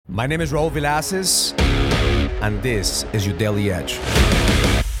My name is Raul Villacis, and this is your Daily Edge.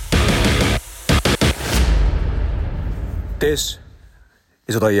 This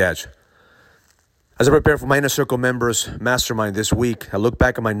is your Daily Edge. As I prepare for my Inner Circle members mastermind this week, I look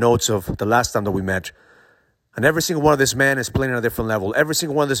back at my notes of the last time that we met, and every single one of this men is playing on a different level. Every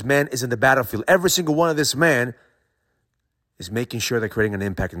single one of this men is in the battlefield. Every single one of this man is making sure they're creating an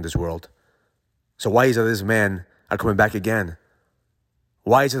impact in this world. So why is it that these men are coming back again?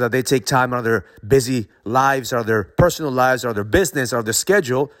 Why is it that they take time out of their busy lives, out of their personal lives, out of their business, out of their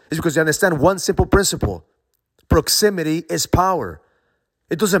schedule? It's because they understand one simple principle. Proximity is power.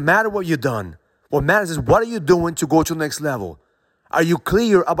 It doesn't matter what you've done. What matters is what are you doing to go to the next level? Are you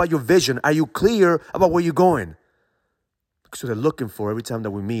clear about your vision? Are you clear about where you're going? Because what they're looking for every time that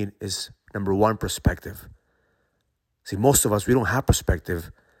we meet is, number one, perspective. See, most of us, we don't have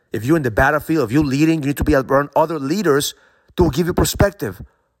perspective. If you're in the battlefield, if you're leading, you need to be around other leaders to give you perspective.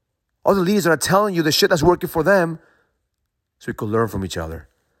 Other leaders that are telling you the shit that's working for them so we could learn from each other.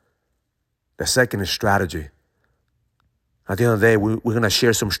 The second is strategy. At the end of the day, we're going to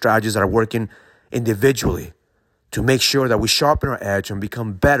share some strategies that are working individually to make sure that we sharpen our edge and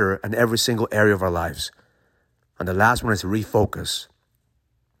become better in every single area of our lives. And the last one is refocus.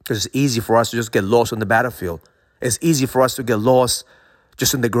 Because it's easy for us to just get lost on the battlefield. It's easy for us to get lost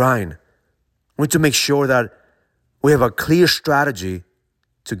just in the grind. We need to make sure that we have a clear strategy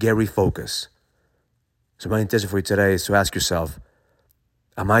to get refocused. So my intention for you today is to ask yourself,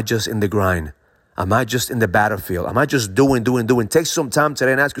 am I just in the grind? Am I just in the battlefield? Am I just doing? Take some time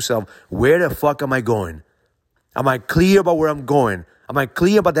today and ask yourself, where the fuck am I going? Am I clear about where I'm going? Am I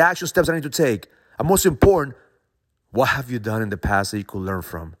clear about the action steps I need to take? And most important, what have you done in the past that you could learn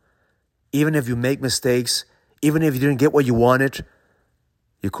from? Even if you make mistakes, even if you didn't get what you wanted,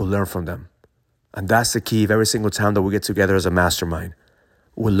 you could learn from them. And that's the key of every single time that we get together as a mastermind.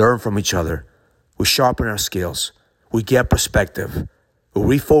 We learn from each other. We sharpen our skills. We get perspective. We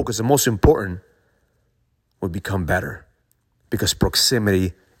refocus. And most important, we become better. Because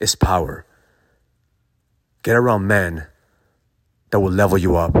proximity is power. Get around men that will level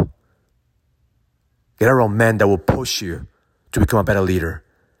you up. Get around men that will push you to become a better leader.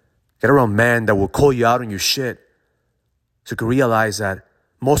 Get around men that will call you out on your shit. So you can realize that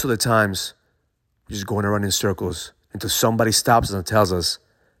most of the times, we're just going around in circles until somebody stops us and tells us,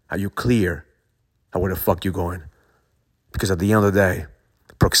 are you clear on where the fuck you're going? Because at the end of the day,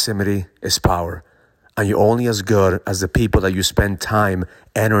 proximity is power. And you're only as good as the people that you spend time,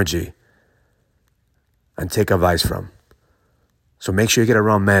 energy, and take advice from. So make sure you get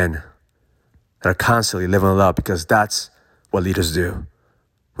around men that are constantly living it up, because that's what leaders do.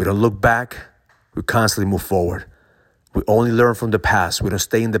 We don't look back. We constantly move forward. We only learn from the past. We don't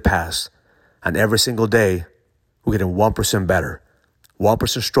stay in the past. And every single day, we're getting 1% better,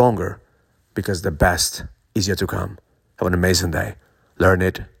 1% stronger, because the best is yet to come. Have an amazing day. Learn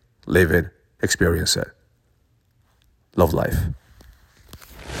it, live it, experience it. Love life.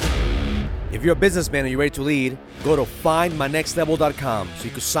 If you're a businessman and you're ready to lead, go to findmynextlevel.com so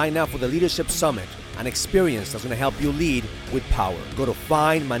you can sign up for the Leadership Summit, an experience that's going to help you lead with power. Go to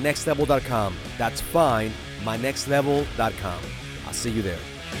findmynextlevel.com. That's findmynextlevel.com. I'll see you there.